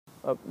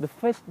The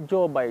first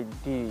job I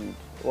did,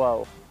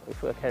 wow,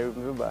 if I can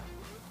remember,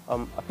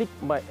 I think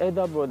my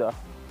elder brother,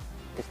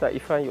 Mr.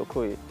 Ifan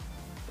Yokoe,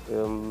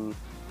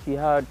 he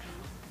had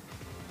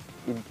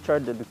a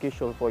child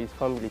education for his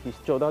family. His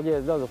job, that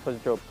was the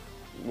first job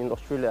in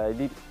Australia. I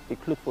did a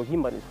clothes for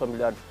him and his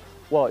family. And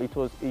wow, it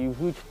was a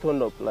huge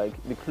turn up. Like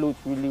the clothes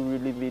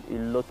really made a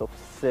lot of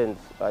sense.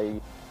 I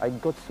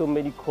got so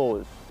many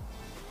calls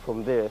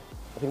from there.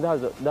 I think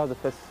that was the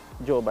first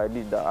job I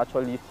did that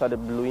actually started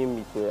blowing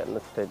me to an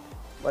extent.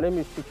 My name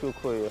is Chichu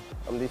Okoye.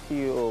 I'm the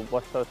CEO of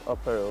Busters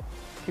Apparel.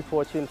 Keep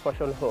watching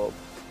Fashion Hub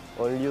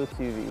on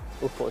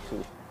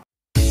LeoTV042.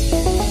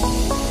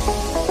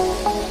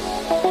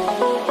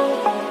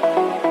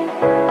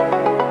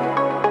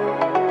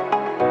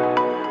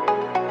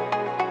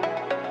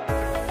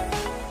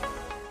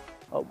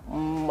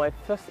 My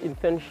first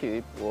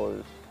internship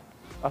was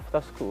after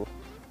school,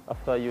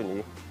 after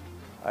uni.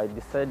 I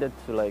decided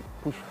to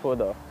push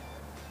further.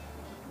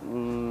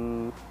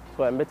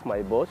 So I met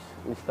my boss,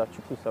 Mr.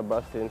 Chuku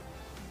Sebastian.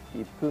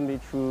 He put me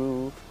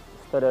through,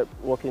 started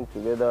working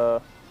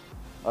together,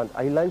 and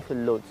I learned a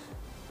lot,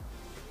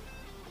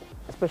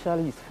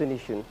 especially his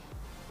finishing,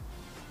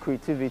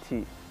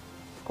 creativity,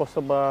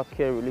 customer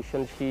care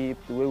relationship,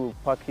 the way we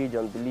package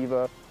and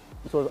deliver.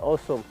 It was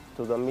awesome. It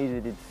was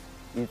amazing.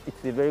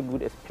 It's a very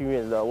good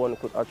experience that one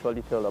could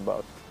actually tell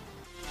about.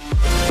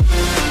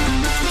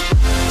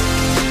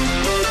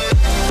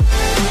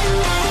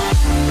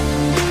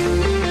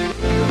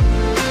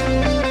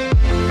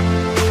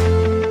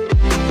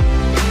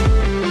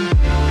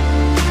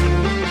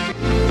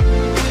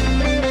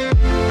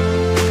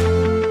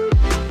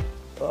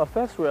 I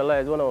first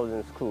realized when I was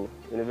in school,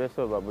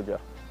 University of Abuja,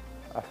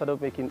 I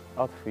started making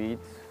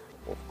outfits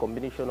of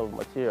combination of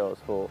materials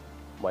for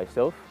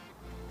myself,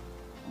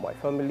 my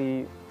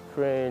family,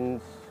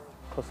 friends,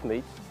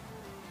 classmates,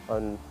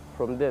 and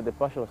from there the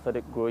passion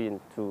started growing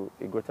to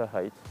a greater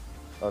height,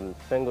 and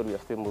thank God we are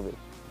still moving.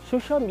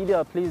 Social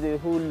media plays a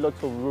whole lot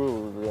of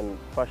roles in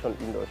fashion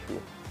industry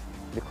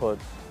because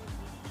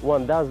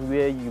one, that's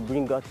where you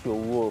bring out your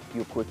work,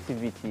 your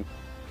creativity,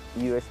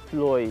 you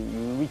explore,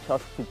 you reach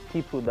out to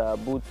people that are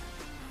both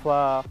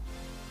far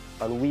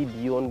and way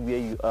beyond where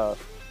you are.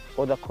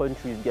 Other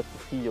countries get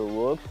to see your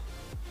works.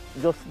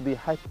 Just the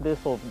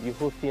hypeness of the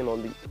whole thing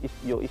on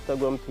your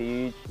Instagram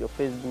page, your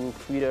Facebook,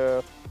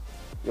 Twitter,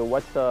 your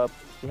WhatsApp,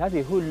 it has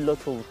a whole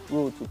lot of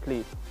role to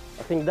play.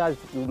 I think that's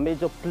the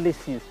major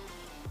places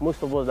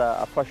most of us that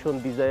are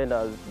fashion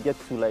designers get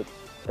to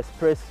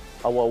express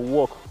our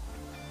work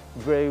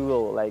very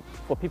well,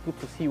 for people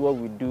to see what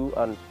we do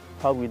and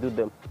how we do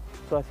them.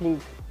 So I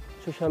think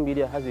social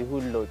media has a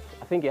whole lot.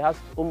 I think it has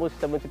almost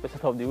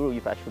 70% of the role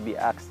if I should be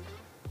asked.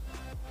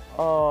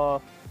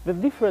 The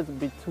difference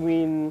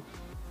between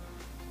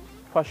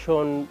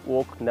fashion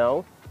work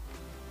now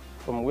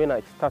from when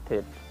I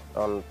started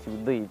until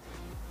date,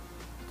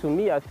 to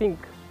me I think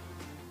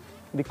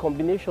the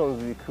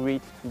combinations we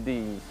create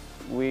today is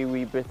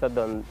way better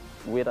than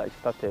when I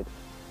started.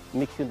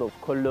 Mixing of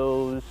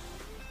colors,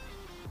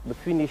 the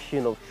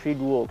finishing of thread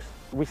works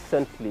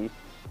recently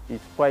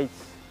is quite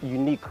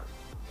unique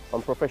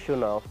and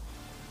professional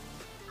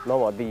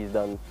nowadays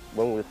than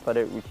when we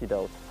started reaching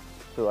out.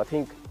 So I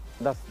think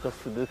that's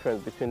just the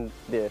difference between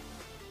the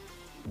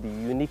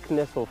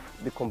uniqueness of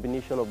the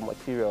combination of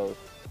materials.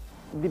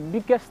 The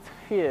biggest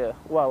fear,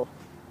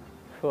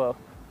 the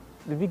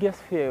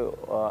biggest fear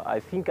I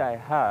think I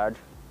had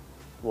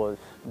was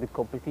the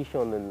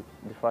competition in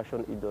the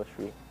fashion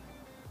industry.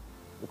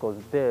 Because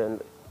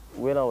then,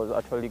 when I was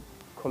actually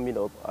coming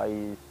up,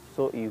 I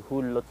saw a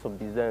whole lot of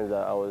designs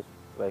that I was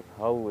like,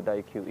 how would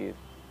I kill it?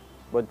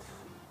 But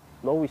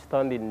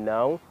notwithstanding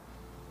now,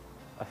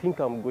 I think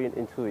I'm going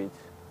into it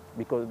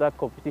because that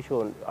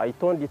competition, I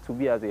turned it to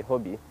be as a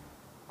hobby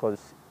because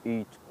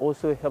it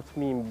also helps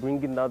me in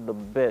bringing out the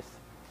best.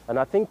 And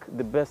I think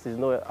the best is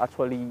not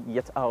actually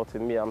yet out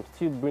in me. I'm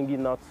still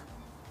bringing out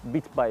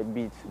bit by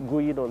bit,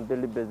 going on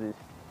daily basis.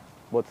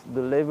 But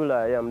the level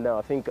I am now,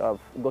 I think I've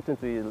gotten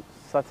to a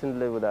certain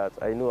level that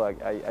I know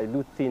I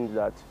do things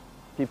that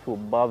people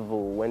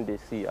marvel when they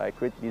see. I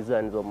create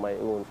designs of my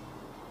own.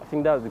 I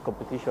think that's the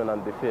competition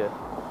and the fear.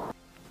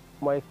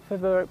 My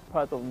favorite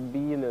part of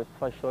being a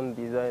fashion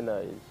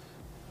designer is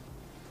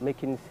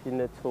making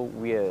signature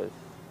wears.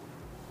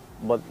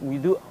 But we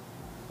do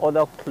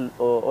other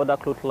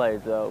cloth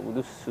lines. We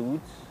do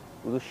suits,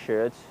 we do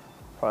shirts,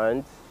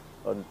 pants,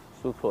 and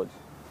so forth.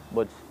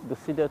 But the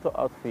signature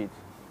outfit,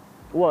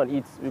 one,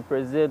 it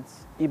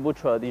represents Igbo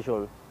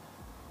tradition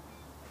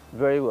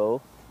very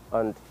well,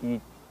 and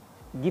it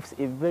gives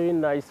a very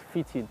nice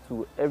fitting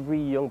to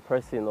every young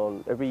person or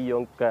every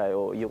young guy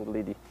or young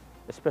lady,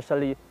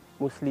 especially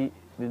mostly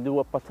the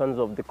lower patterns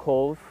of the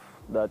curve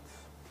that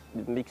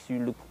it makes you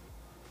look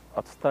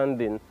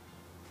outstanding.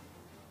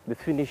 The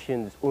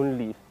finishings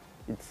only,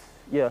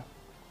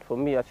 for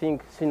me, I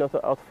think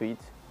signature outfit,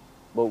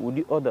 but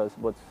we do others,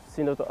 but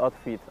signature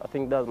outfit, I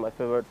think that's my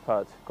favorite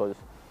part because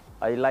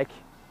I like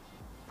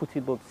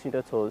putting up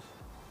signatures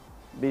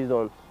based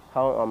on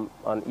how I'm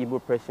an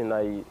Igbo person.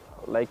 I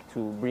like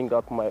to bring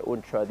out my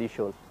own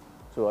tradition.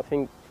 So I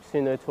think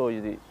senator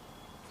is the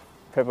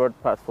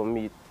favorite part for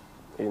me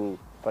in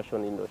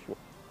fashion industry.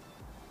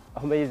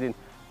 Amazing.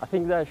 I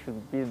think that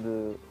should be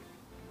the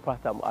part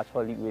I'm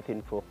actually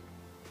waiting for.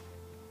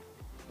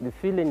 The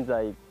feelings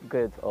I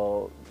get,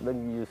 or let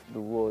me use the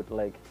word,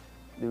 like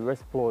the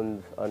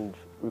response and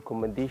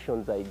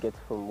recommendations I get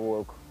from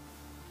work.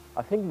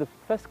 I think the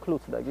first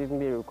clothes that gave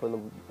me a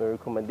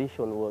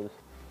recommendation was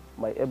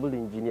my able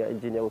engineer,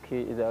 Engineer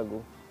Okay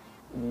Izago.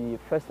 The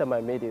first time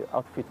I made an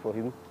outfit for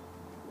him,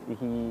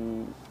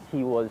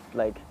 he was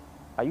like,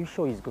 "Are you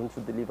sure he's going to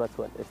deliver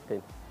to an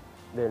extent?"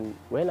 Then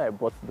when I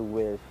bought the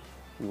wares,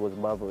 he was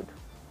marveled.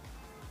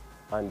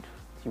 And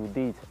till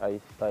date, I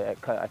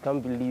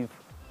can't believe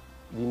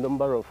the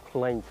number of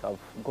clients I've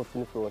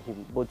gotten from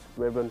him, both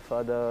Reverend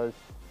Fathers,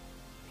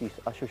 his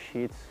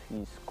associates,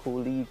 his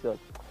colleagues. And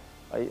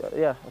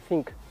I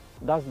think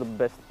that's the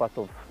best part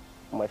of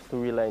my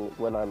storyline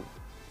when I'm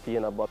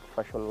seeing about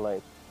fashion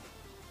line.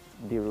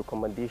 The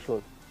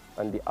recommendation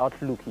and the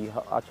outlook he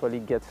actually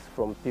gets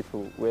from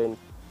people when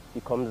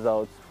he comes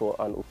out for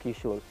an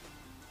occasion.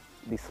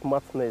 The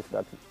smartness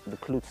that the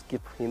clothes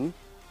give him,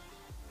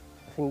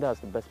 I think that's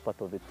the best part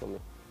of it for me.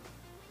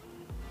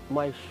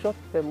 My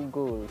short-term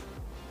goals,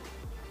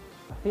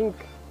 I think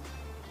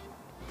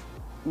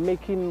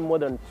making more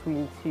than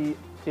 20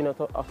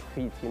 senator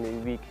outfits in a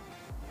week.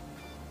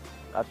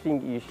 I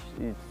think it's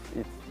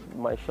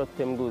my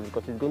short-term goals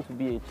because it's going to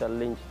be a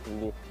challenge to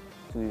me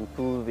to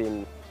improve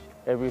in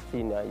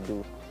everything I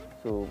do.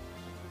 So,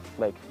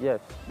 like,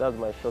 yes, that's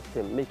my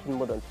short-term, making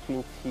more than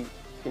 20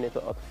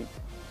 senator outfits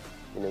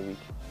in a week.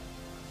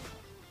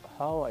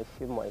 How I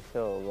see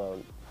myself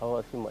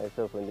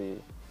in the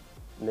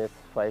next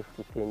 5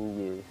 to 10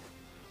 years.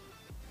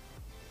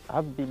 I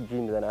have big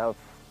dreams and I have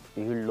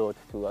a whole lot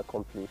to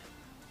accomplish.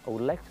 I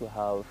would like to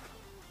have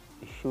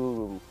a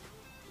showroom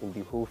in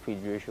the whole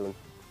federation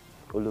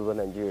all over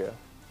Nigeria.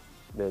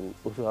 Then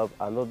also have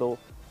another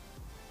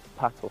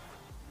part of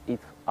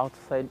it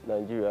outside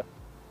Nigeria.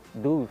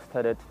 Though we've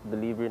started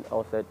delivering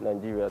outside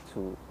Nigeria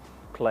to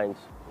clients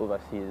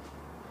overseas,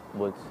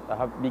 but I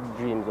have big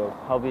dreams of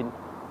having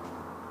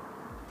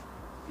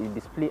a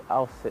display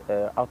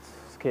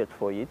outskirt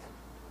for it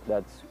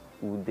that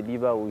will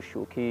deliver, will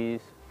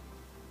showcase,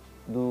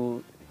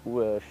 do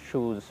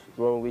shows,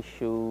 runway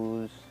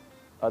shows,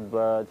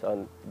 adverts,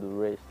 and the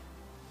rest.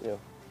 Yeah.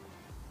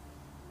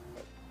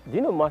 Do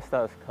you know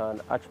masters can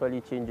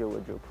actually change your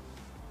wardrobe,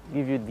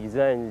 give you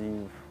designs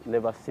you've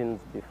never seen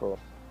before?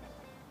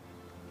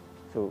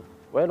 So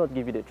why not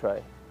give it a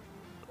try?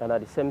 And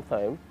at the same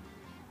time,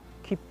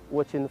 keep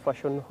watching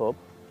Fashion Hub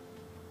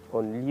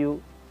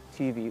on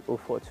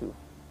LeoTV042.